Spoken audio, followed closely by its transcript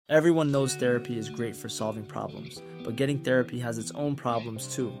Everyone knows therapy is great for solving problems, but getting therapy has its own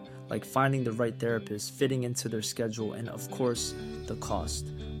problems too, like finding the right therapist, fitting into their schedule, and of course, the cost.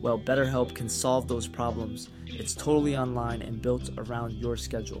 Well, BetterHelp can solve those problems. It's totally online and built around your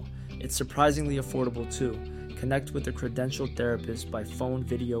schedule. It's surprisingly affordable too. Connect with a credentialed therapist by phone,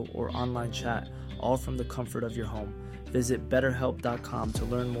 video, or online chat, all from the comfort of your home. Visit BetterHelp.com to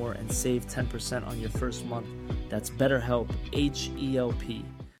learn more and save 10% on your first month. That's BetterHelp, H-E-L-P.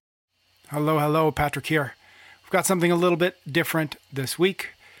 Hello, Patrick here. We've got something a little bit different this week.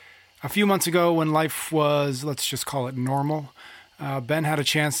 A few months ago when life was, let's just call it normal, Ben had a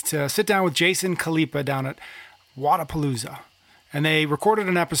chance to sit down with Jason Khalipa down at Wodapalooza. And they recorded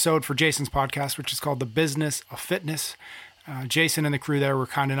an episode for Jason's podcast, which is called The Business of Fitness. Jason and the crew there were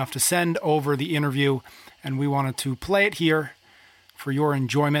kind enough to send over the interview, and we wanted to play it here for your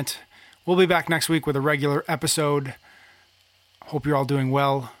enjoyment. We'll be back next week with a regular episode. Hope you're all doing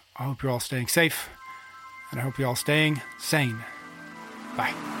well. I hope you're all staying safe, and I hope you're all staying sane.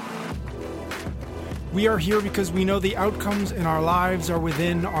 Bye. We are here because we know the outcomes in our lives are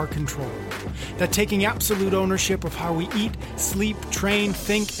within our control. That taking absolute ownership of how we eat, sleep, train,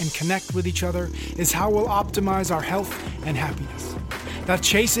 think, and connect with each other is how we'll optimize our health and happiness. That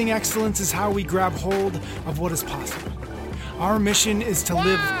chasing excellence is how we grab hold of what is possible. Our mission is to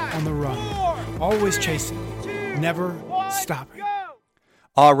live on the run, always chasing, never stopping.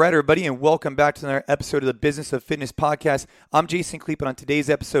 All right, everybody, and welcome back to another episode of the Business of Fitness podcast. I'm Jason Khalipa, and on today's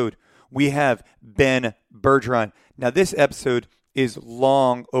episode, we have Ben Bergeron. Now, this episode is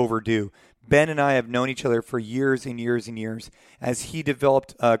long overdue. Ben and I have known each other for years and years and years. As he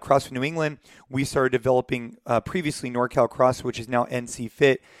developed CrossFit New England, we started developing previously NorCal CrossFit, which is now NC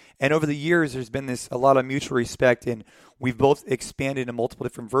Fit. And over the years, there's been a lot of mutual respect, and we've both expanded into multiple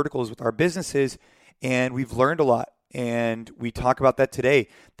different verticals with our businesses, and we've learned a lot. And we talk about that today,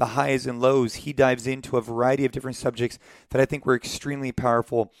 the highs and lows. He dives into a variety of different subjects that I think were extremely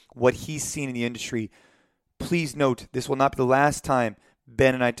powerful, what he's seen in the industry. Please note, this will not be the last time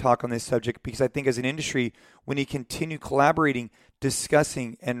Ben and I talk on this subject, because I think as an industry, we need to continue collaborating,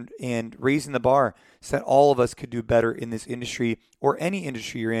 discussing, and raising the bar so that all of us could do better in this industry or any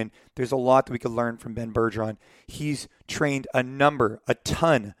industry you're in. There's a lot that we could learn from Ben Bergeron. He's trained a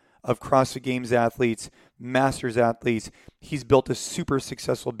ton of CrossFit Games athletes, Masters athletes. He's built a super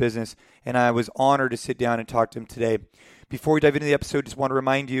successful business, and I was honored to sit down and talk to him today. Before we dive into the episode, just want to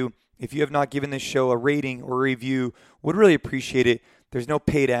remind you, if you have not given this show a rating or a review, would really appreciate it. There's no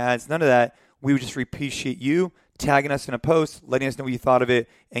paid ads, none of that. We would just appreciate you tagging us in a post, letting us know what you thought of it,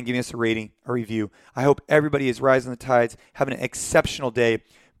 and giving us a rating, a review. I hope everybody is rising the tides, having an exceptional day.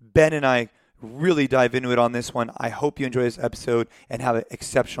 Ben and I really dive into it on this one. I hope you enjoy this episode and have an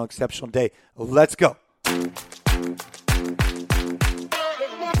exceptional day. Let's go.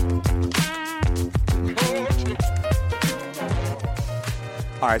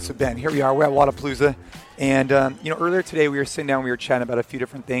 All right, so Ben, here we are. We're at Wodapalooza. And, earlier today we were sitting down, we were chatting about a few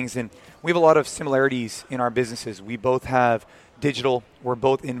different things, and we have a lot of similarities in our businesses. We both have digital, we're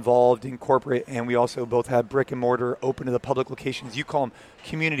both involved in corporate, and we also both have brick and mortar open to the public locations. You call them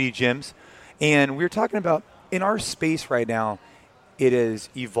community gyms. And we were talking about, in our space right now, it has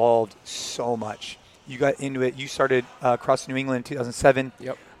evolved so much. You got into it. You started CrossFit New England in 2007.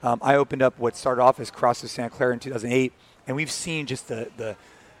 Yep. I opened up what started off as CrossFit Santa Clara in 2008. And we've seen just the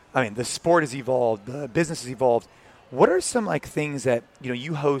sport has evolved. The business has evolved. What are some things that,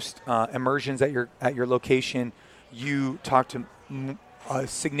 you host immersions at your location. You talk to a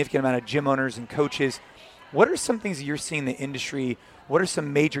significant amount of gym owners and coaches. What are some things that you're seeing in the industry? What are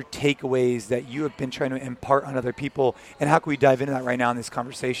some major takeaways that you have been trying to impart on other people, and how can we dive into that right now in this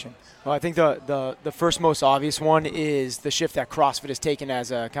conversation? Well, I think the first most obvious one is the shift that CrossFit has taken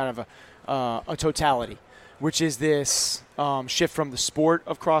as a kind of a totality, which is this shift from the sport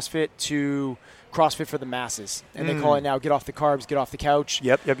of CrossFit to CrossFit for the masses. And they call it now get off the carbs, get off the couch.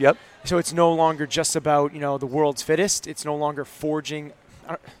 Yep. So it's no longer just about, the world's fittest. It's no longer forging.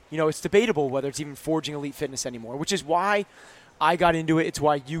 It's debatable whether it's even forging elite fitness anymore, which is why I got into it. It's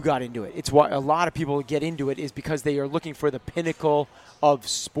why you got into it. It's why a lot of people get into it, is because they are looking for the pinnacle of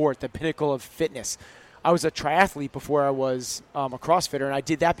sport, the pinnacle of fitness. I was a triathlete before I was a CrossFitter, and I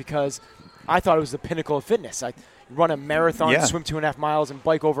did that because I thought it was the pinnacle of fitness. I run a marathon, swim 2.5 miles, and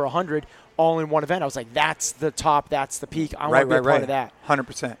bike over 100 all in one event. I was like, that's the top, that's the peak. I want to be a part of that.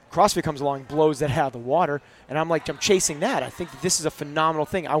 100%. CrossFit comes along, blows that out of the water, and I'm chasing that. I think that this is a phenomenal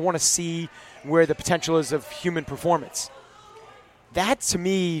thing. I want to see where the potential is of human performance. That, to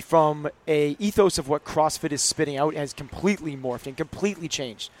me, from a ethos of what CrossFit is spitting out, has completely morphed and completely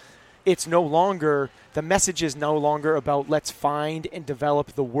changed. It's no longer, the message is no longer about let's find and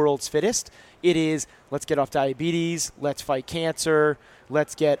develop the world's fittest. It is let's get off diabetes, let's fight cancer,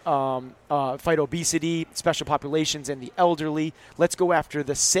 let's get fight obesity, special populations, and the elderly. Let's go after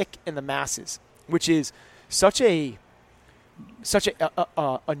the sick and the masses, which is such a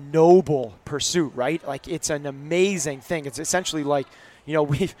noble pursuit, right? Like, it's an amazing thing. It's essentially like,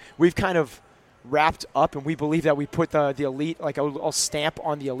 we've kind of wrapped up, and we believe that we put the elite, like a stamp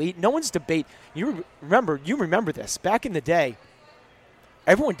on the elite. No one's debate. You remember this back in the day.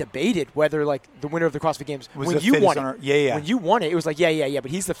 Everyone debated whether, like, the winner of the CrossFit Games, when you won it, when you won it, it was like,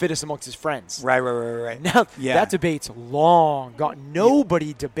 but he's the fittest amongst his friends. Right. Now that debate's long gone.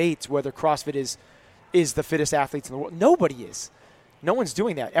 Nobody debates whether CrossFit is the fittest athletes in the world. Nobody is. No one's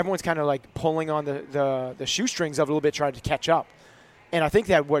doing that. Everyone's kind of like pulling on the shoestrings of it a little bit, trying to catch up. And I think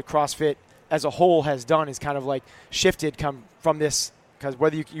that what CrossFit as a whole has done is kind of like shifted from this, because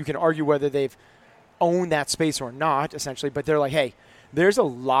whether you can argue whether they've owned that space or not, essentially, but they're like, hey, there's a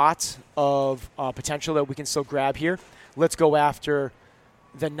lot of potential that we can still grab here. Let's go after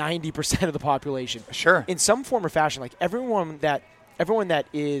the 90% of the population. Sure. In some form or fashion, like everyone that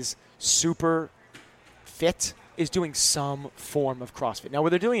is super fit is doing some form of CrossFit. Now,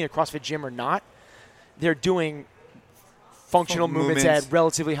 whether they're doing it in a CrossFit gym or not, they're doing functional movements at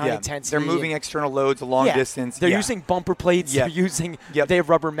relatively high intensity. They're moving external loads a long distance. They're using bumper plates. They're using. They have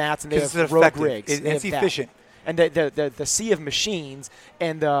rubber mats, and they have rogue rigs. It's efficient. And the sea of machines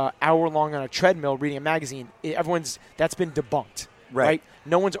and the hour long on a treadmill reading a magazine, that's been debunked. Right?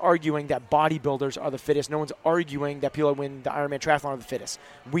 No one's arguing that bodybuilders are the fittest. No one's arguing that people that win the Ironman triathlon are the fittest.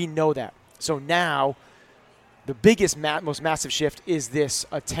 We know that. So now, the biggest, most massive shift is this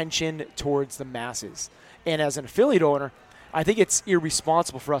attention towards the masses. And as an affiliate owner, I think it's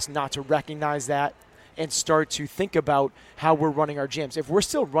irresponsible for us not to recognize that and start to think about how we're running our gyms. If we're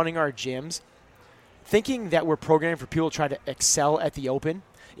still running our gyms, thinking that we're programming for people to try to excel at the Open,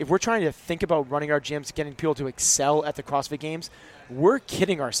 if we're trying to think about running our gyms, getting people to excel at the CrossFit Games, we're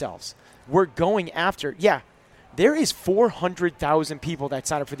kidding ourselves. We're going after, there is 400,000 people that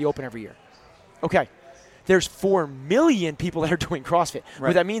sign up for the Open every year. Okay. There's 4 million people that are doing CrossFit. Right.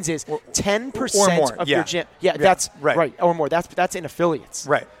 What that means is 10% of your gym. That's right. Or more. That's in affiliates.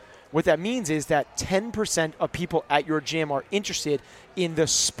 Right. What that means is that 10% of people at your gym are interested in the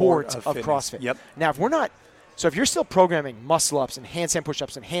sport of CrossFit. Yep. Now, if you're still programming muscle-ups and handstand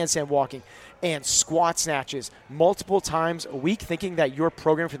push-ups and handstand walking and squat snatches multiple times a week thinking that you're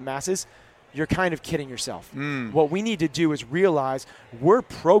programming for the masses, you're kind of kidding yourself. What we need to do is realize we're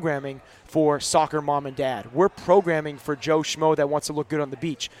programming for soccer mom and dad. We're programming for Joe Schmo that wants to look good on the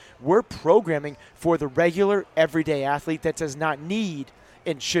beach. We're programming for the regular, everyday athlete that does not need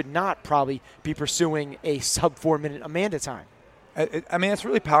and should not probably be pursuing a sub 4-minute Amanda time. I mean, it's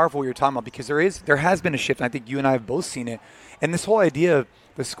really powerful what you're talking about, because there has been a shift, and I think you and I have both seen it. And this whole idea of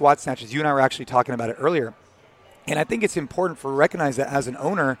the squat snatches, you and I were actually talking about it earlier. And I think it's important to recognize that as an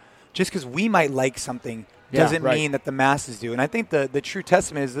owner, just because we might like something doesn't mean that the masses do. And I think the true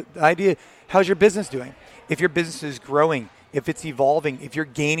testament is the idea, how's your business doing? If your business is growing, if it's evolving, if you're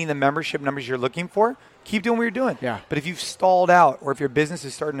gaining the membership numbers you're looking for, keep doing what you're doing. Yeah. But if you've stalled out, or if your business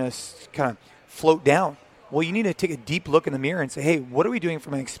is starting to kind of float down, well, you need to take a deep look in the mirror and say, hey, what are we doing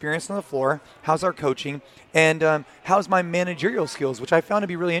from an experience on the floor? How's our coaching? And how's my managerial skills, which I found to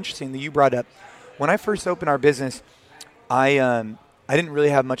be really interesting that you brought up. When I first opened our business, I didn't really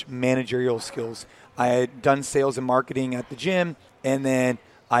have much managerial skills. I had done sales and marketing at the gym, and then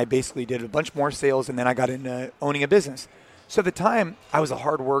I basically did a bunch more sales, and then I got into owning a business. So at the time, I was a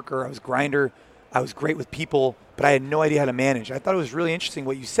hard worker. I was a grinder. I was great with people, but I had no idea how to manage. I thought it was really interesting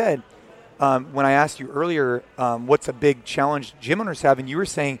what you said when I asked you earlier what's a big challenge gym owners have, and you were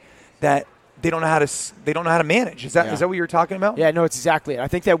saying that they don't know how to manage. Is that what you were talking about? Yeah, no, it's exactly it. I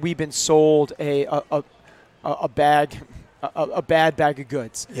think that we've been sold a bad bag of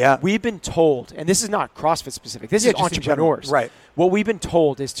goods. Yeah. We've been told, and this is not CrossFit specific, this is entrepreneurs. Right. What we've been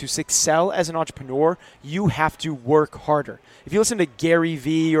told is to excel as an entrepreneur, you have to work harder. If you listen to Gary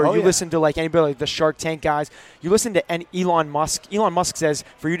Vee or listen to like anybody like the Shark Tank guys, you listen to Elon Musk. Elon Musk says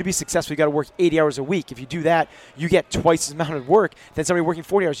for you to be successful, you got to work 80 hours a week. If you do that, you get twice as amount of work than somebody working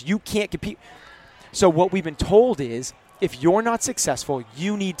 40 hours. You can't compete. So what we've been told is if you're not successful,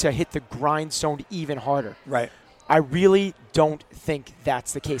 you need to hit the grindstone even harder. Right. I really don't think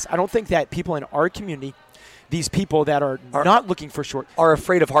that's the case. I don't think that people in our community, these people that are not looking for short, are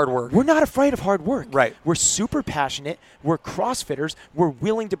afraid of hard work. We're not afraid of hard work. Right. We're super passionate. We're CrossFitters. We're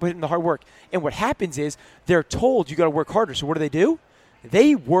willing to put in the hard work. And what happens is they're told you got to work harder. So what do?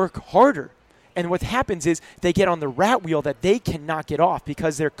 They work harder. And what happens is they get on the rat wheel that they cannot get off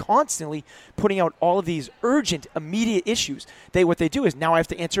because they're constantly putting out all of these urgent, immediate issues. What they do is, now I have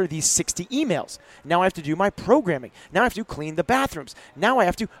to answer these 60 emails. Now I have to do my programming. Now I have to clean the bathrooms. Now I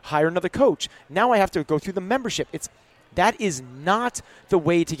have to hire another coach. Now I have to go through the membership. That is not the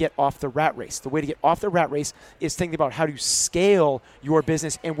way to get off the rat race. The way to get off the rat race is thinking about how to scale your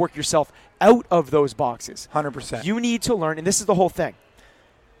business and work yourself out of those boxes. 100%. You need to learn, and this is the whole thing.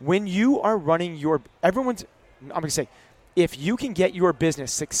 When you are running I'm going to say, if you can get your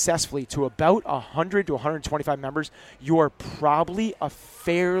business successfully to about 100 to 125 members, you're probably a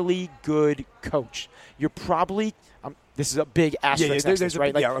fairly good coach. You're probably, this is a big asterisk,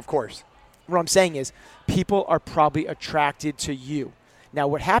 right? Yeah, of course. What I'm saying is people are probably attracted to you. Now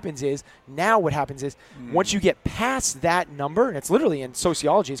what happens is once you get past that number, and it's literally in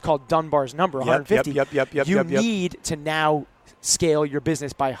sociology, it's called Dunbar's number, 150. You need to now scale your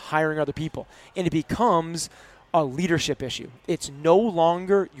business by hiring other people. And it becomes a leadership issue. It's no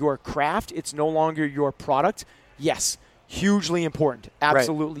longer your craft. It's no longer your product. Yes, hugely important.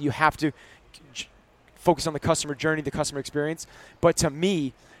 Absolutely. Right. You have to focus on the customer journey, the customer experience. But to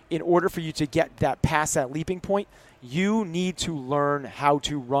me, in order for you to get that past that leaping point, you need to learn how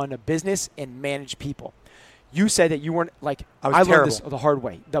to run a business and manage people. You said that you weren't I learned this the hard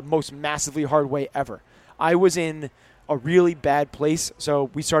way, the most massively hard way ever. I was in a really bad place, so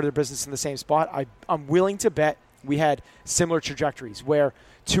we started a business in the same spot. I'm willing to bet we had similar trajectories where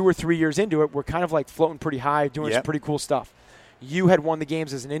 2 or 3 years into it, we're kind of like floating pretty high, doing some pretty cool stuff. You had won the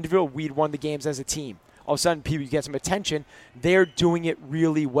games as an individual. We'd won the games as a team. All of a sudden, people get some attention. They're doing it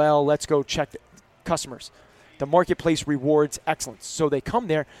really well. Let's go check the customers. The marketplace rewards excellence. So they come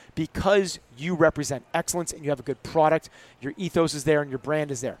there because you represent excellence and you have a good product. Your ethos is there and your brand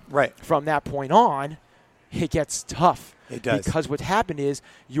is there. Right. From that point on, it gets tough. It does. Because what happened is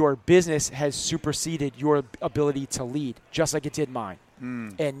your business has superseded your ability to lead, just like it did mine.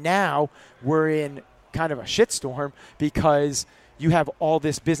 And now we're in kind of a shitstorm because you have all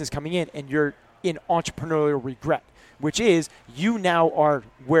this business coming in and you're in entrepreneurial regret, which is you now are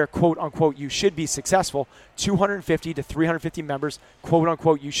where, quote unquote, you should be successful, 250 to 350 members, quote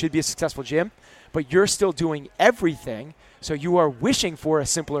unquote, you should be a successful gym, but you're still doing everything, so you are wishing for a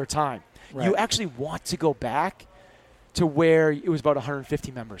simpler time. Right. You actually want to go back to where it was about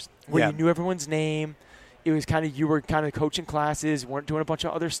 150 members, where you knew everyone's name. It was you were kind of coaching classes, weren't doing a bunch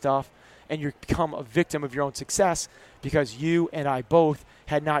of other stuff, and you become a victim of your own success because you and I both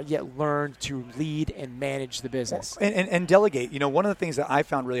had not yet learned to lead and manage the business. And delegate. One of the things that I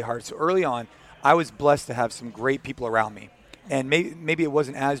found really hard, so early on, I was blessed to have some great people around me. And maybe it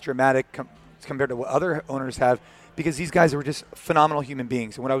wasn't as dramatic compared to what other owners have because these guys were just phenomenal human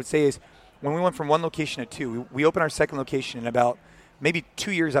beings. And what I would say is when we went from one location to two, we opened our second location in about maybe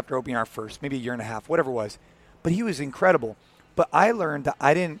 2 years after opening our first, maybe a year and a half, whatever it was. But he was incredible. But I learned that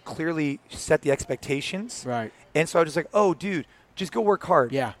I didn't clearly set the expectations. Right. And so I was just like, oh, dude, just go work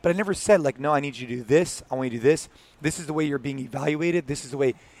hard. Yeah. But I never said, no, I need you to do this. I want you to do this. This is the way you're being evaluated. This is the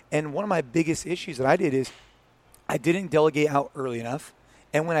way. And one of my biggest issues that I did is I didn't delegate out early enough.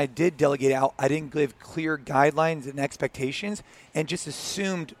 And when I did delegate out, I didn't give clear guidelines and expectations and just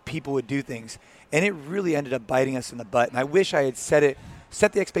assumed people would do things. And it really ended up biting us in the butt. And I wish I had set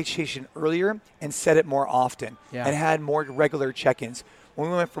the expectation earlier and set it more often and had more regular check-ins. When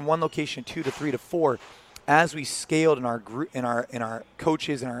we went from one location 2 to 3 to 4, as we scaled in our group, in our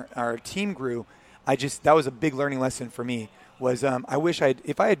coaches and our team grew, that was a big learning lesson for me. Was I wish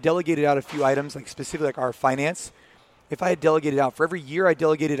if I had delegated out a few items, like specifically like our finance, if I had delegated out for every year I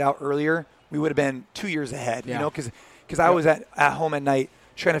delegated out earlier, we would have been 2 years ahead. Yeah. Because I was at home at night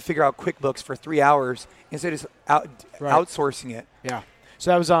trying to figure out QuickBooks for 3 hours instead of just outsourcing it. Yeah.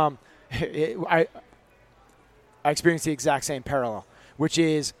 So that was I experienced the exact same parallel, which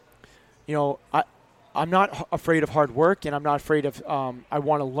is, I'm not afraid of hard work, and I'm not afraid of I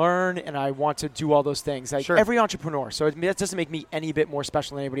want to learn and I want to do all those things. Like every entrepreneur. So that doesn't make me any bit more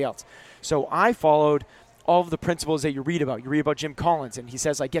special than anybody else. So I followed all of the principles that you read about. You read about Jim Collins, and he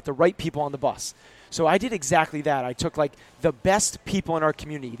says, get the right people on the bus. So I did exactly that. I took the best people in our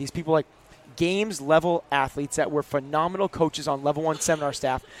community, these people games level athletes that were phenomenal coaches on level 1 seminar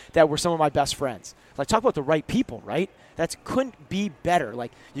staff that were some of my best friends. Talk about the right people, right? That couldn't be better.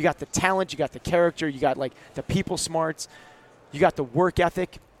 You got the talent, you got the character, you got the people smarts, you got the work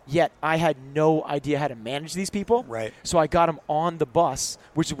ethic, yet I had no idea how to manage these people. Right. So I got them on the bus,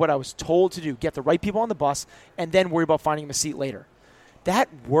 which is what I was told to do, get the right people on the bus and then worry about finding them a seat later. That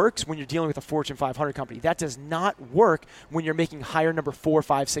works when you're dealing with a Fortune 500 company. That does not work when you're making hire number 4,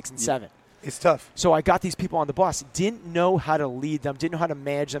 5, 6, and 7. It's tough. So I got these people on the bus, didn't know how to lead them, didn't know how to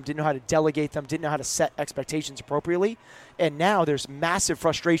manage them, didn't know how to delegate them, didn't know how to set expectations appropriately. And now there's massive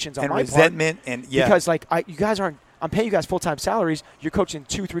frustrations on and my resentment part. and yeah. Because you guys aren't, I'm paying you guys full-time salaries. You're coaching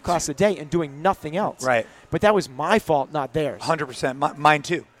 2-3 classes a day and doing nothing else. Right. But that was my fault, not theirs. 100%. Mine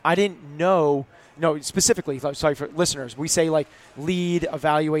too. I didn't know. No, specifically, sorry for listeners, we say like lead,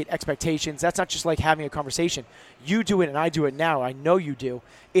 evaluate, expectations. That's not just like having a conversation. You do it and I do it now. I know you do.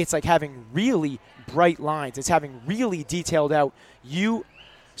 It's like having really bright lines. It's having really detailed out.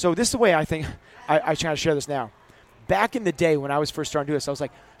 So this is the way I think, I try to share this now. Back in the day when I was first starting to do this, I was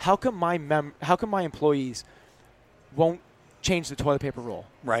like, how come my employees won't change the toilet paper roll?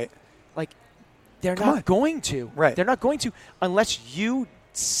 Right. Like, they're not going to. Right. They're not going to unless you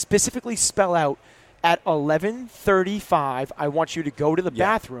specifically spell out at 11:35, I want you to go to the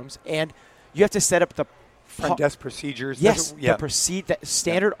bathrooms, and you have to set up the front desk procedures. Yes, the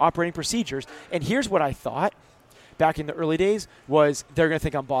standard operating procedures. And here's what I thought back in the early days was they're going to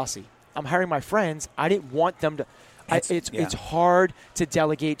think I'm bossy. I'm hiring my friends. I didn't want them to. It's hard to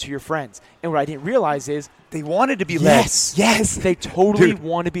delegate to your friends. And what I didn't realize is they wanted to be led. Yes. They totally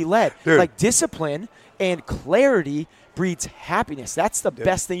want to be led. Dude. Like discipline and clarity breeds happiness. That's the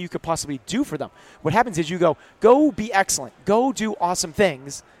best thing you could possibly do for them. What happens is you go be excellent. Go do awesome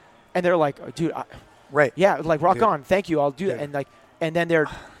things. And they're like, oh, dude, right. Yeah, like rock on. Thank you. I'll do that. And then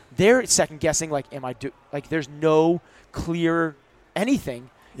they're second guessing like there's no clear anything.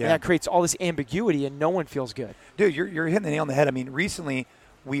 Yeah. And that creates all this ambiguity and no one feels good. Dude, you're hitting the nail on the head. I mean, recently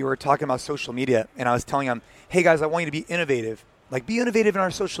we were talking about social media and I was telling them, hey guys, I want you to be innovative. Like be innovative in our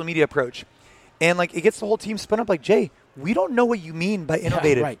social media approach. And like it gets the whole team spun up like, Jay, we don't know what you mean by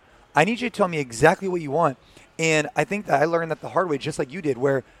innovative. Yeah, right. I need you to tell me exactly what you want. And I think that I learned that the hard way, just like you did,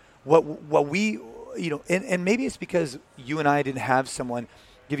 where what we, and maybe it's because you and I didn't have someone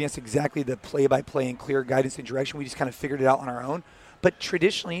giving us exactly the play-by-play and clear guidance and direction. We just kind of figured it out on our own. But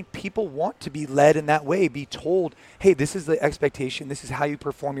traditionally, people want to be led in that way, be told, hey, this is the expectation, this is how you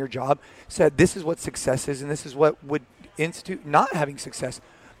perform your job, said this is what success is, and this is what would institute not having success.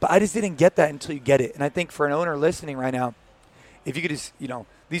 But I just didn't get that until you get it. And I think for an owner listening right now, if you could just,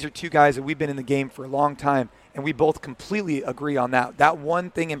 these are two guys that we've been in the game for a long time, and we both completely agree on that. That one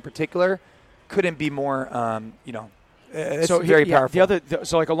thing in particular couldn't be more, it's very powerful.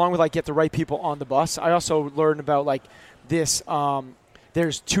 So like along with like get the right people on the bus, I also learned about like this,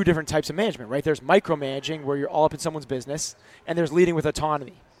 there's two different types of management, right? There's micromanaging where you're all up in someone's business, and there's leading with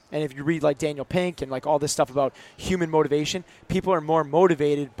autonomy. And if you read like Daniel Pink and like all this stuff about human motivation, people are more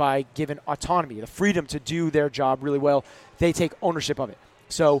motivated by given autonomy, the freedom to do their job really well. They take ownership of it.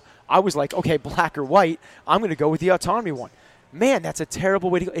 So I was like, okay, black or white, I'm going to go with the autonomy one. Man, that's a terrible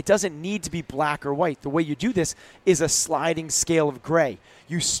way to go. It doesn't need to be black or white. The way you do this is a sliding scale of gray.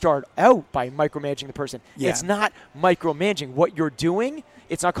 You start out by micromanaging the person. Yeah. It's not micromanaging. What you're doing,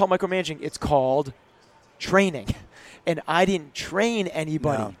 it's not called micromanaging. It's called training. And I didn't train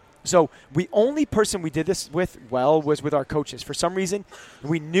anybody. No. So the only person we did this with was with our coaches. For some reason,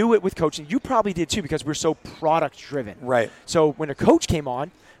 we knew it with coaching. You probably did too because we're so product-driven. Right. So when a coach came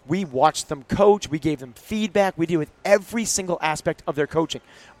on, we watched them coach. We gave them feedback. We deal with every single aspect of their coaching.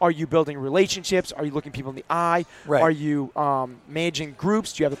 Are you building relationships? Are you looking people in the eye? Right. Are you managing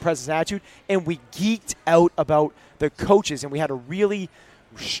groups? Do you have the presence and attitude? And we geeked out about the coaches, and we had a really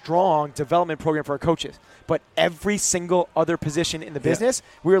strong development program for our coaches. But every single other position in the business,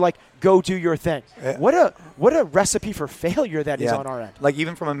 we were like, go do your thing. Yeah. What a recipe for failure that is on our end. Like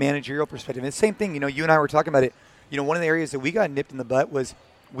even from a managerial perspective, it's the same thing. You and I were talking about it. One of the areas that we got nipped in the butt was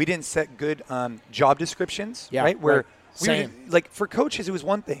we didn't set good job descriptions, right? Where like for coaches, it was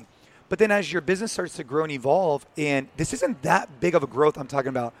one thing. But then as your business starts to grow and evolve, and this isn't that big of a growth I'm talking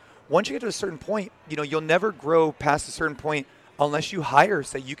about. Once you get to a certain point, you'll never grow past a certain point unless you hire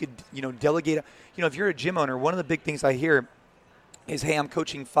so you could, delegate. If you're a gym owner, one of the big things I hear is, hey, I'm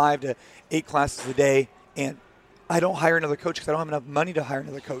coaching 5 to 8 classes a day, and I don't hire another coach because I don't have enough money to hire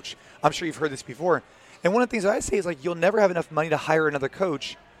another coach. I'm sure you've heard this before. And one of the things that I say is, like, you'll never have enough money to hire another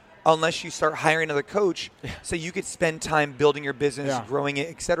coach unless you start hiring another coach so you could spend time building your business, growing it,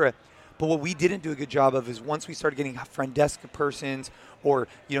 et cetera. But what we didn't do a good job of is once we started getting front desk persons or,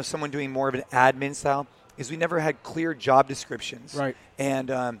 someone doing more of an admin style, is we never had clear job descriptions. Right. And,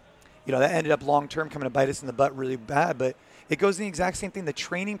 that ended up long-term coming to bite us in the butt really bad. But it goes in the exact same thing. The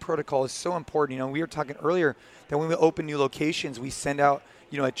training protocol is so important. We were talking earlier that when we open new locations, we send out,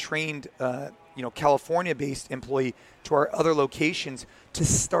 a trained, California-based employee to our other locations to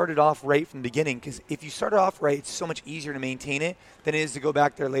start it off right from the beginning. Because if you start it off right, it's so much easier to maintain it than it is to go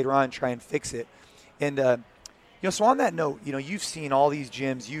back there later on and try and fix it. And, So on that note, you've seen all these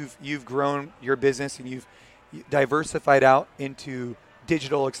gyms, you've grown your business, and you've diversified out into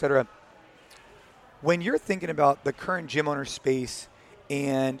digital, et cetera. When you're thinking about the current gym owner space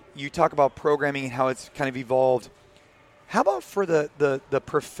and you talk about programming and how it's kind of evolved, how about for the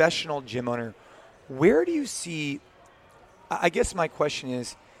professional gym owner? Where do you see, I guess my question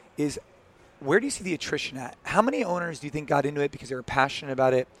is where do you see the attrition at? How many owners do you think got into it because they were passionate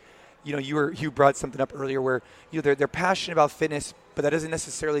about it? You brought something up earlier where they're passionate about fitness, but that doesn't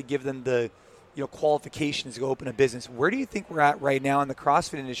necessarily give them the qualifications to go open a business. Where do you think we're at right now in the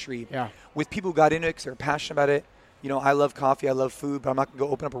CrossFit industry with people who got into it because they're passionate about it? I love coffee, I love food, but I'm not going to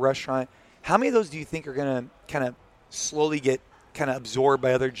go open up a restaurant. How many of those do you think are going to kind of slowly get kind of absorbed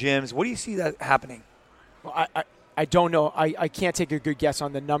by other gyms? What do you see that happening? Well, I don't know. I can't take a good guess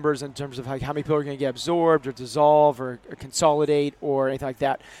on the numbers in terms of how many people are going to get absorbed or dissolve or consolidate or anything like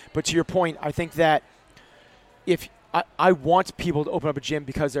that. But to your point, I think that if I want people to open up a gym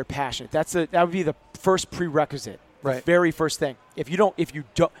because they're passionate. That would be the first prerequisite. Right. The very first thing. If you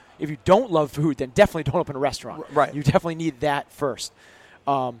don't love food, then definitely don't open a restaurant. Right. You definitely need that first.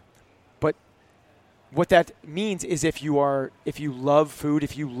 But what that means is if you love food,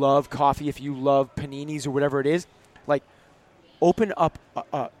 if you love coffee, if you love paninis or whatever it is, like open up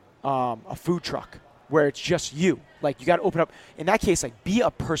a food truck where it's just you. Like you got to open up. In that case, like be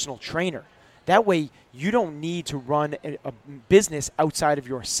a personal trainer. That way you don't need to run a business outside of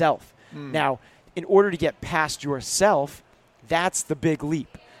yourself. Now, in order to get past yourself, that's the big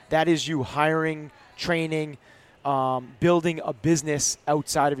leap. That is you hiring, training, building a business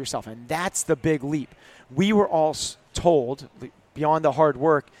outside of yourself. And that's the big leap. We were all told, beyond the hard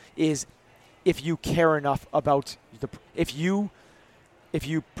work, is if you care enough about if you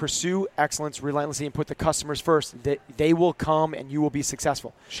pursue excellence relentlessly and put the customers first, they will come and you will be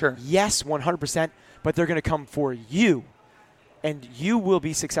successful. Sure. Yes, 100%, but they're going to come for you. And you will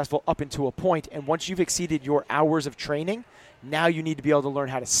be successful up until a point. And once you've exceeded your hours of training, now you need to be able to learn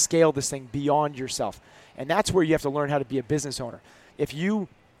how to scale this thing beyond yourself. And that's where you have to learn how to be a business owner. If you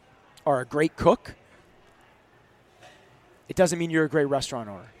are a great cook, it doesn't mean you're a great restaurant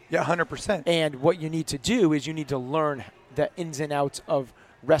owner. Yeah, 100%. And what you need to do is you need to learn the ins and outs of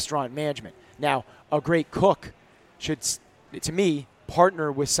restaurant management. Now, a great cook should, to me,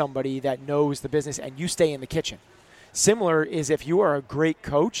 partner with somebody that knows the business and you stay in the kitchen. Similar is if you are a great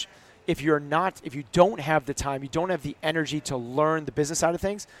coach, if you don't have the time, you don't have the energy to learn the business side of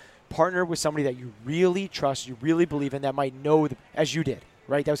things, partner with somebody that you really trust, you really believe in, that might know, as you did,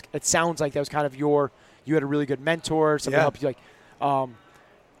 right? It sounds like that was kind of you had a really good mentor, somebody helped you.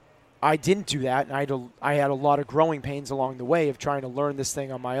 I didn't do that, and I had a lot of growing pains along the way of trying to learn this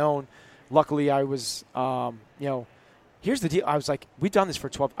thing on my own. Luckily, I was, here's the deal. I was like, we've done this for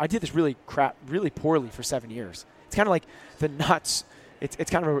 12. I did this really poorly for 7 years. It's kind of like the nuts.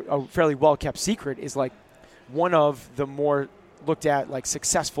 It's kind of a fairly well-kept secret is like one of the more looked at like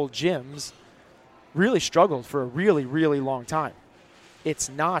successful gyms really struggled for a really, really long time. It's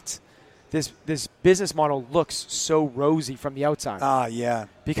not this business model looks so rosy from the outside. Yeah.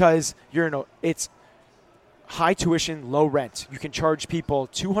 Because it's high tuition, low rent. You can charge people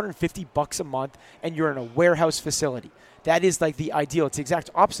 $250 a month and you're in a warehouse facility. That is like the ideal. It's the exact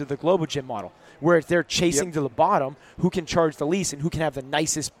opposite of the Global Gym model, where they're chasing to the bottom, who can charge the least and who can have the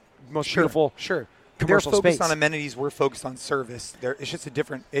nicest, most beautiful commercial They're focused space. on amenities. We're focused on service. It's just a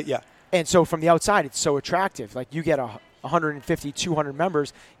different, And so from the outside, it's so attractive. Like you get 150, 200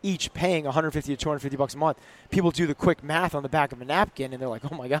 members, each paying $150 to $250 a month. People do the quick math on the back of a napkin, and they're like,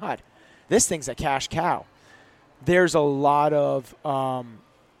 oh, my God, this thing's a cash cow. There's a lot of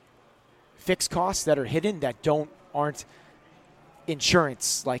fixed costs that are hidden that aren't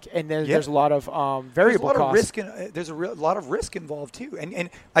insurance, and there's a lot of variable costs. There's a lot of risk involved too. And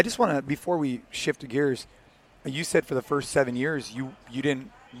I just want to, before we shift to gears, you said for the first 7 years you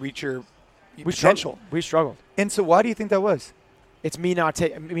didn't reach your potential. We struggled. And so why do you think that was? It's me not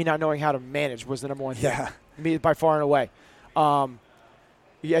knowing how to manage was the number one thing. Yeah. Me by far and away.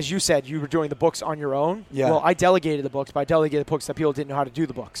 As you said, you were doing the books on your own. Yeah. Well, I delegated the books, but I delegated the books that people didn't know how to do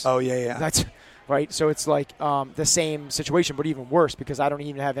the books. Oh, yeah. That's right. So it's like the same situation, but even worse because I don't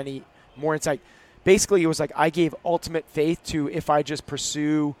even have any more insight. Basically, it was like I gave ultimate faith to if I just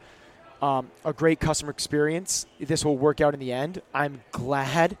pursue a great customer experience, this will work out in the end. I'm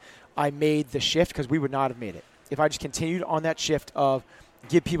glad I made the shift because we would not have made it. If I just continued on that shift of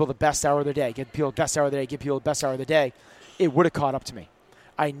give people the best hour of their day, give people the best hour of the day, give people the best hour of the day, it would have caught up to me.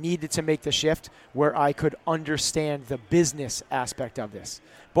 I needed to make the shift where I could understand the business aspect of this,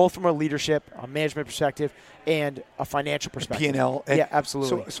 both from a leadership, a management perspective, and a financial perspective. P&L. Yeah,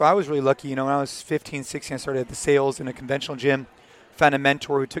 absolutely. So I was really lucky. When I was 15, 16, I started at the sales in a conventional gym, found a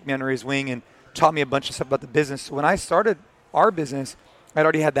mentor who took me under his wing and taught me a bunch of stuff about the business. So when I started our business, I'd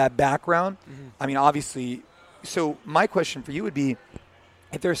already had that background. Mm-hmm. I mean, obviously. So my question for you would be,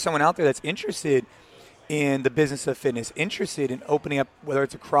 if there's someone out there that's interested in the business of fitness, interested in opening up, whether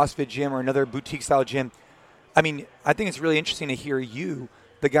it's a CrossFit gym or another boutique-style gym, I mean, I think it's really interesting to hear you,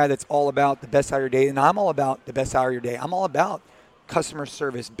 the guy that's all about the best hour of your day, and I'm all about the best hour of your day. I'm all about customer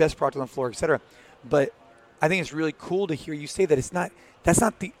service, best product on the floor, et cetera. But I think it's really cool to hear you say that that's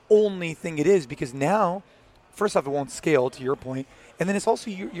not the only thing it is, because now, first off, it won't scale, to your point, and then it's also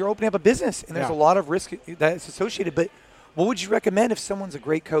you're opening up a business, and there's a lot of risk that's associated. But what would you recommend if someone's a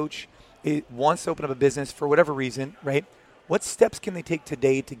great coach, wants to open up a business for whatever reason, right? What steps can they take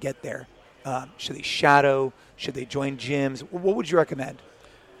today to get there? Should they shadow? Should they join gyms? What would you recommend?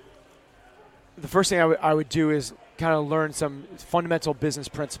 The first thing I would do is kind of learn some fundamental business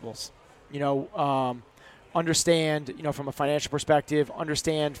principles. Understand, from a financial perspective,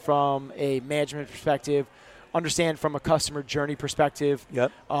 understand from a management perspective, understand from a customer journey perspective,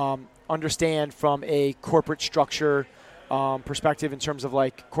 understand from a corporate structure perspective in terms of,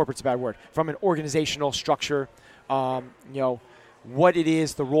 like, corporate's a bad word, from an organizational structure, what it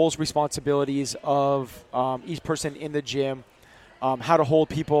is, the roles, responsibilities of each person in the gym, how to hold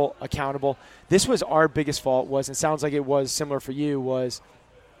people accountable. This was our biggest fault, and it sounds like it was similar for you, was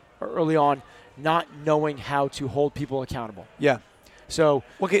early on not knowing how to hold people accountable. Yeah. So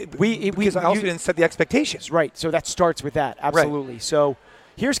because I also didn't set the expectations. Right. So that starts with that. Absolutely. Right. So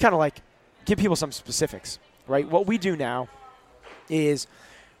here's kind of like, give people some specifics, right? What we do now is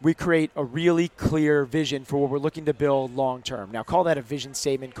we create a really clear vision for what we're looking to build long term. Now, call that a vision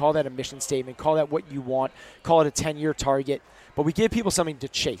statement, call that a mission statement, call that what you want, call it a 10-year target. But we give people something to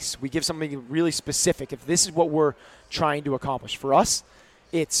chase. We give something really specific. If this is what we're trying to accomplish. For us,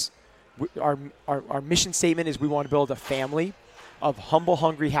 it's our mission statement is we want to build a family of humble,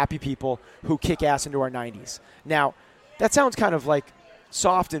 hungry, happy people who kick ass into our 90s. Now, that sounds kind of like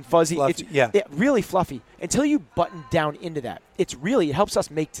soft and fuzzy. Fluffy, It's really fluffy until you button down into that. It helps us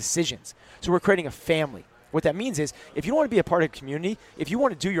make decisions. So we're creating a family. What that means is, if you want to be a part of a community, if you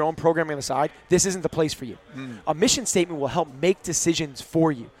want to do your own programming on the side, this isn't the place for you. A mission statement will help make decisions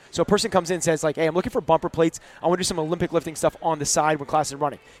for you. So a person comes in and says, like, hey, I'm looking for bumper plates. I want to do some Olympic lifting stuff on the side when class is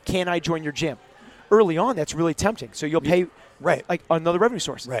running. Can I join your gym? Early on, that's really tempting. So you'll pay like another revenue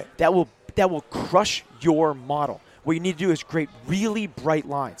source. Right. That will crush your model. What you need to do is create really bright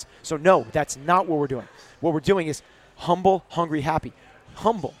lines. So no, that's not what we're doing. What we're doing is humble, hungry, happy.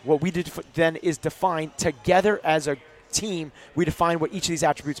 Humble. What we did then is define together as a team, we define what each of these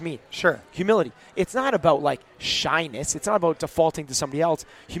attributes mean. Sure. Humility. It's not about, like, shyness. It's not about defaulting to somebody else.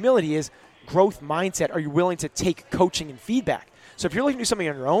 Humility is growth mindset. Are you willing to take coaching and feedback? So if you're looking to do something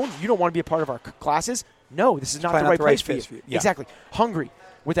on your own, you don't want to be a part of our classes, no, this is not the right place for you. Yeah. Exactly. Hungry.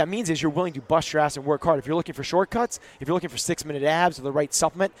 What that means is you're willing to bust your ass and work hard. If you're looking for shortcuts, if you're looking for 6-minute abs or the right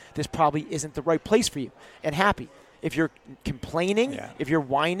supplement, this probably isn't the right place for you. And happy. If you're complaining, if you're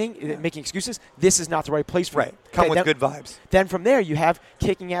whining, making excuses, this is not the right place for you. Come with good vibes. Then from there, you have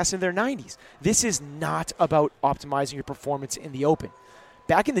kicking ass in their 90s. This is not about optimizing your performance in the open.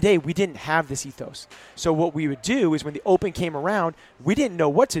 Back in the day, we didn't have this ethos. So what we would do is when the open came around, we didn't know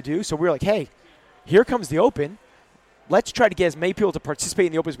what to do. So we were like, hey, here comes the open. Let's try to get as many people to participate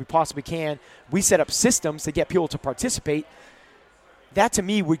in the open as we possibly can. We set up systems to get people to participate. That, to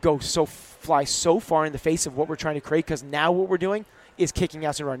me, would fly so far in the face of what we're trying to create, because now what we're doing is kicking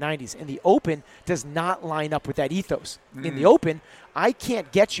ass into our 90s. And the open does not line up with that ethos. In the open, I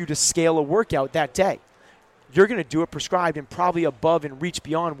can't get you to scale a workout that day. You're going to do it prescribed and probably above and reach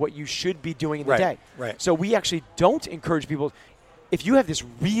beyond what you should be doing in the day. Right. So we actually don't encourage people. If you have this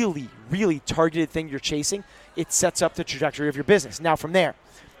really, really targeted thing you're chasing, it sets up the trajectory of your business. Now, from there,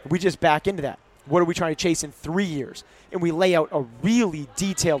 we just back into that. What are we trying to chase in 3 years? And we lay out a really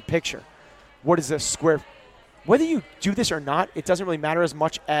detailed picture. What is a square? Whether you do this or not, it doesn't really matter as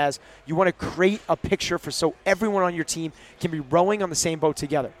much as you want to create a picture so everyone on your team can be rowing on the same boat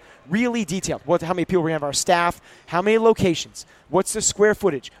together. Really detailed. How many people we have on our staff? How many locations? What's the square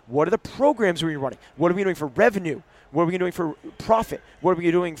footage? What are the programs we're running? What are we doing for revenue? What are we doing for profit? What are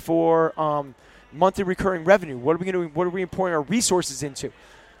we doing for monthly recurring revenue? What are we doing? What are we pouring our resources into?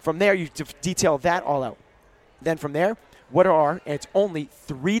 From there, you detail that all out. Then from there, and it's only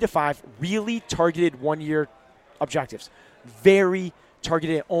 3 to 5 really targeted 1-year objectives. Very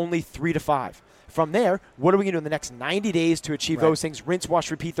targeted, only 3 to 5. From there, what are we going to do in the next 90 days to achieve Right. those things? Rinse, wash,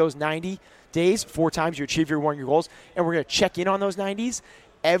 repeat those 90 days 4 times. You achieve one of your goals. And we're going to check in on those 90s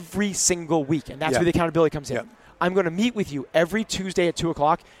every single week. And that's Yeah. where the accountability comes in. Yeah. I'm going to meet with you every Tuesday at 2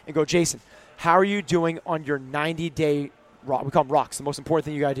 o'clock and go, Jason, how are you doing on your 90-day rock? We call them rocks, the most important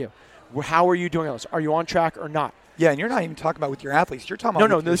thing you got to do. How are you doing on those? Are you on track or not? Yeah, and you're not even talking about with your athletes. You're talking No,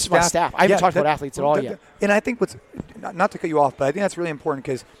 about with your this is my staff. I haven't talked about athletes at all yet. And I think not to cut you off, but I think that's really important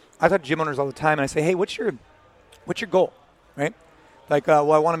because I talk to gym owners all the time, and I say, hey, what's your goal, right? Like,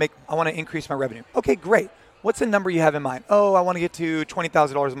 well, I want to increase my revenue. Okay, great. What's the number you have in mind? Oh, I want to get to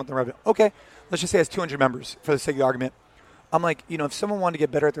 $20,000 a month in revenue. Okay, let's just say it's 200 members for the sake of the argument. I'm like, if someone wanted to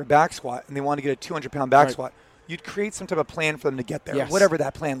get better at their back squat and they want to get a 200-pound back squat, you'd create some type of plan for them to get there, Yes. whatever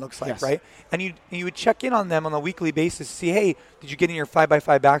that plan looks like, Yes. right? And you would check in on them on a weekly basis to see, hey, did you get in your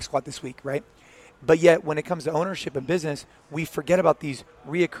 5x5 back squat this week, right? But yet, when it comes to ownership and business, we forget about these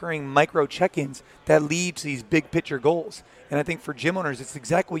reoccurring micro check-ins that lead to these big picture goals. And I think for gym owners, it's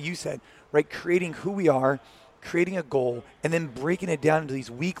exactly what you said, right? Creating who we are, creating a goal, and then breaking it down into these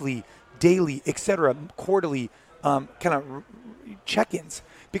weekly, daily, etc., quarterly kind of check-ins.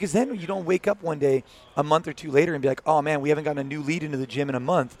 Because then you don't wake up one day a month or two later and be like, oh, man, we haven't gotten a new lead into the gym in a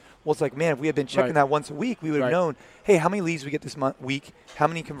month. Well, it's like, man, if we had been checking that once a week, we would have known, hey, how many leads we get this week, how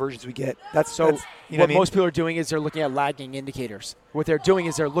many conversions we get. That's you know what most people are doing is they're looking at lagging indicators. What they're doing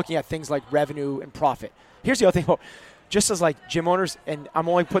is they're looking at things like revenue and profit. Here's the other thing. Just as like gym owners, and I'm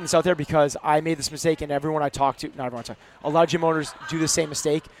only putting this out there because I made this mistake, and everyone I talk to, not everyone I talk to, a lot of gym owners do the same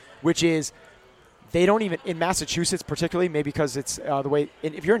mistake, which is they don't even, in Massachusetts particularly, maybe because it's the way,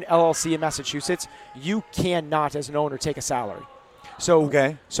 if you're an LLC in Massachusetts, you cannot as an owner take a salary. So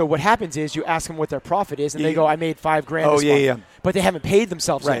what happens is you ask them what their profit is, and they go, I made $5,000 this month. But they haven't paid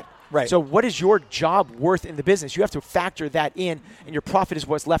themselves yet. Right. So what is your job worth in the business? You have to factor that in, and your profit is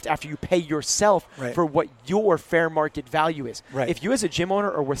what's left after you pay yourself for what your fair market value is. Right. If you as a gym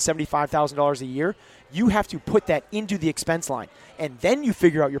owner are worth $75,000 a year, you have to put that into the expense line, and then you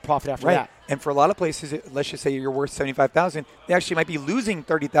figure out your profit after that. And for a lot of places, let's just say you're worth $75,000, they actually might be losing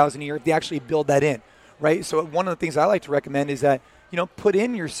 $30,000 a year if they actually build that in, right? So one of the things I like to recommend is that, put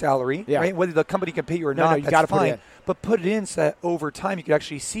in your salary, right? Whether the company can pay you or not, you that's gotta fine. put it in. But put it in so that over time you can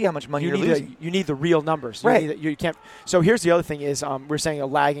actually see how much money you're losing. You need the real numbers. You can't. So here's the other thing is we're saying a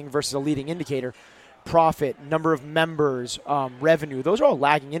lagging versus a leading indicator. Profit, number of members, revenue, those are all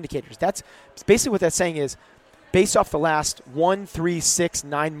lagging indicators. That's basically what that's saying is based off the last 1, 3, 6,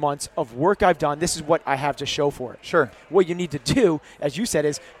 9 months of work I've done, this is what I have to show for it. Sure. What you need to do, as you said,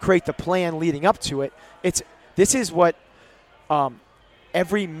 is create the plan leading up to it. This is what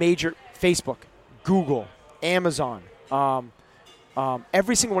every major Facebook, Google, Amazon,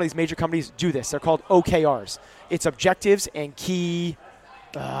 every single one of these major companies do this. They're called OKRs. It's objectives and key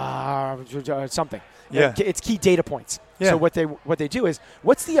something. Yeah. It's key data points. Yeah. So what they do is,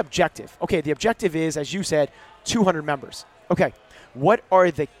 what's the objective? Okay, the objective is, as you said, 200 members. Okay, what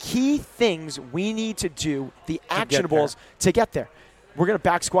are the key things we need to do, the actionables to get there? We're going to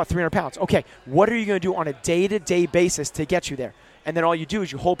back squat 300 pounds. Okay, what are you going to do on a day-to-day basis to get you there? And then all you do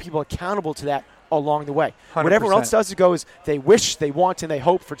is you hold people accountable to that along the way. 100%. What everyone else does is they wish, they want, and they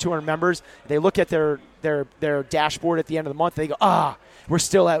hope for 200 members. They look at their dashboard at the end of the month. They go, we're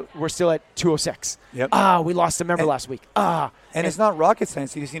still at 206. Yep. We lost a member last week. And it's not rocket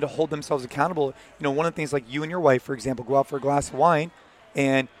science. They just need to hold themselves accountable. One of the things, like you and your wife, for example, go out for a glass of wine,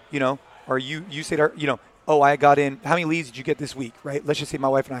 and or you say to her, oh, I got in, how many leads did you get this week, right? Let's just say my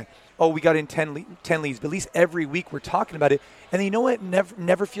wife and I, oh, we got in 10 leads, but at least every week we're talking about it. And then you know what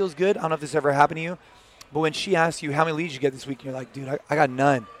never feels good? I don't know if this ever happened to you, but when she asks you how many leads you get this week, and you're like, dude, I got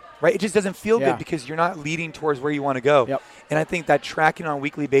none, right? It just doesn't feel good because you're not leading towards where you want to go. Yep. And I think that tracking on a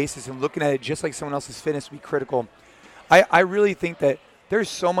weekly basis and looking at it just like someone else's fitness would be critical. I really think that there's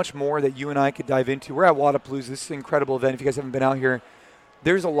so much more that you and I could dive into. We're at Wodapalooza. This is an incredible event. If you guys haven't been out here,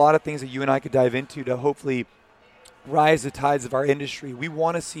 there's a lot of things that you and I could dive into to hopefully rise the tides of our industry. We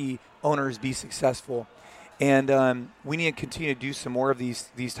want to see owners be successful, and we need to continue to do some more of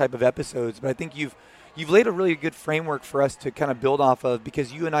these type of episodes. But I think you've laid a really good framework for us to kind of build off of,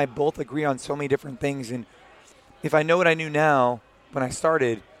 because you and I both agree on so many different things. And if I know what I knew now when I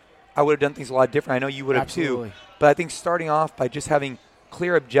started, I would have done things a lot different. I know you would have too. But I think starting off by just having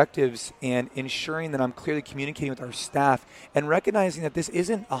clear objectives and ensuring that I'm clearly communicating with our staff and recognizing that this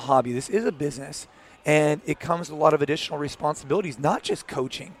isn't a hobby, this is a business, and it comes with a lot of additional responsibilities, not just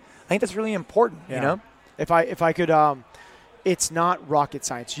coaching. I think that's really important, If I could, it's not rocket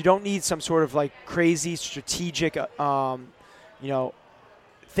science. You don't need some sort of like crazy strategic, thing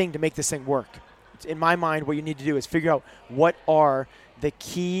to make this thing work. in my mind, what you need to do is figure out what are the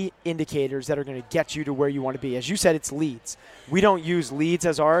key indicators that are going to get you to where you want to be. As you said, it's leads. We don't use leads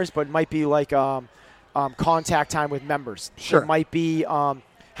as ours, but it might be like contact time with members. Sure. It might be how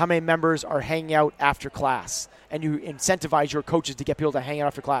many members are hanging out after class, and you incentivize your coaches to get people to hang out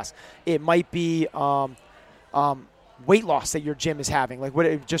after class. It might be weight loss that your gym is having,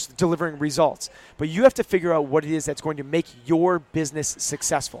 like just delivering results. But you have to figure out what it is that's going to make your business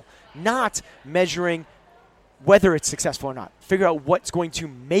successful, not measuring whether it's successful or not. Figure out what's going to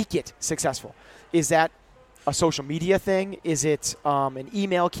make it successful. Is that a social media thing? Is it an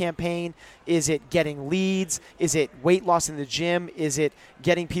email campaign? Is it getting leads? Is it weight loss in the gym? Is it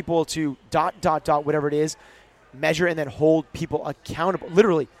getting people to ... whatever it is? Measure and then hold people accountable.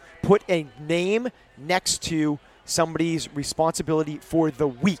 Literally, put a name next to somebody's responsibility for the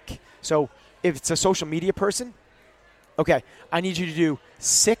week. So if it's a social media person, okay, I need you to do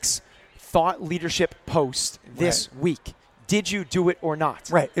 6 thought leadership posts this week. Did you do it or not?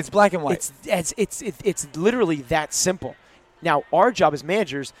 Right. It's black and white. It's literally that simple. Now, our job as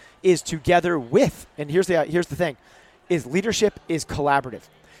managers is together with, and here's the thing, is leadership is collaborative.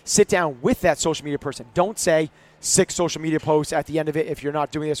 Sit down with that social media person. Don't say 6 social media posts at the end of it. If you're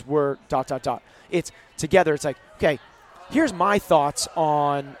not doing this, we're ... It's together. It's like, okay, here's my thoughts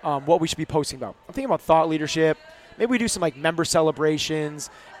on what we should be posting about. I'm thinking about thought leadership. Maybe we do some like member celebrations,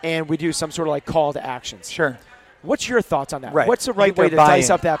 and we do some sort of like call to actions. Sure. What's your thoughts on that? Right. What's the right way to dice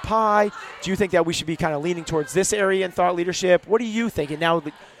up that pie? Do you think that we should be kind of leaning towards this area in thought leadership? What do you think? And now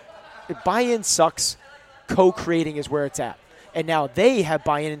buy-in sucks. Co-creating is where it's at. And now they have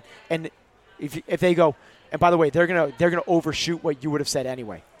buy-in, and if they go, and by the way, they're gonna overshoot what you would have said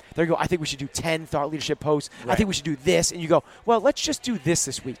anyway. They go, I think we should do 10 thought leadership posts. Right. I think we should do this. And you go, well, let's just do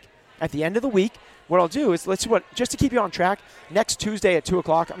this week. At the end of the week, what I'll do is just to keep you on track, next Tuesday at 2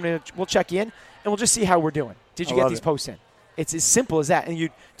 o'clock, we'll check in, and we'll just see how we're doing. Did you get these posts in? It's as simple as that. And you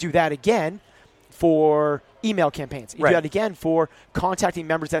do that again for email campaigns. You do that again for contacting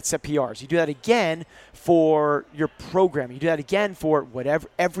members that set PRs. You do that again for your program. You do that again for whatever,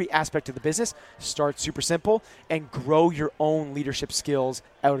 every aspect of the business. Start super simple and grow your own leadership skills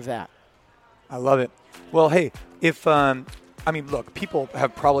out of that. I love it. Well, hey, if look, people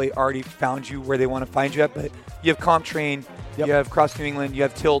have probably already found you where they want to find you at, but you have CompTrain, you have Cross New England, you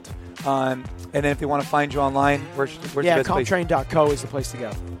have Tilt, and then if they want to find you online, where's the best place? CompTrain.co is the place to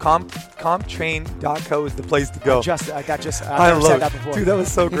go. CompTrain.co is the place to go. I love said that before. Dude, that was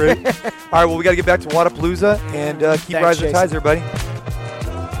so great. All right, well, we got to get back to Wodapalooza and keep rising the tides, everybody.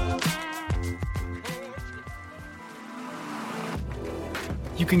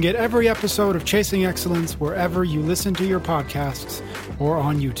 You can get every episode of Chasing Excellence wherever you listen to your podcasts or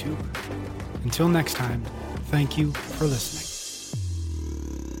on YouTube. Until next time, thank you for listening.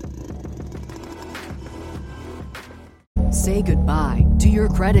 Say goodbye to your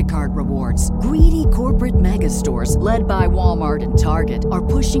credit card rewards. Greedy corporate mega stores, led by Walmart and Target, are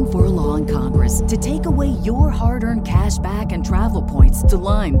pushing for a law in Congress to take away your hard-earned cash back and travel points to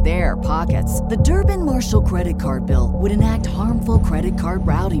line their pockets. The Durbin-Marshall credit card bill would enact harmful credit card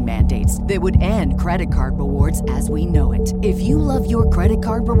routing mandates that would end credit card rewards as we know it. If you love your credit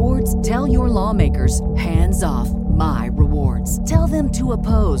card rewards, tell your lawmakers, hands off my rewards. Tell them to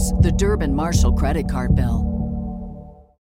oppose the Durbin-Marshall credit card bill.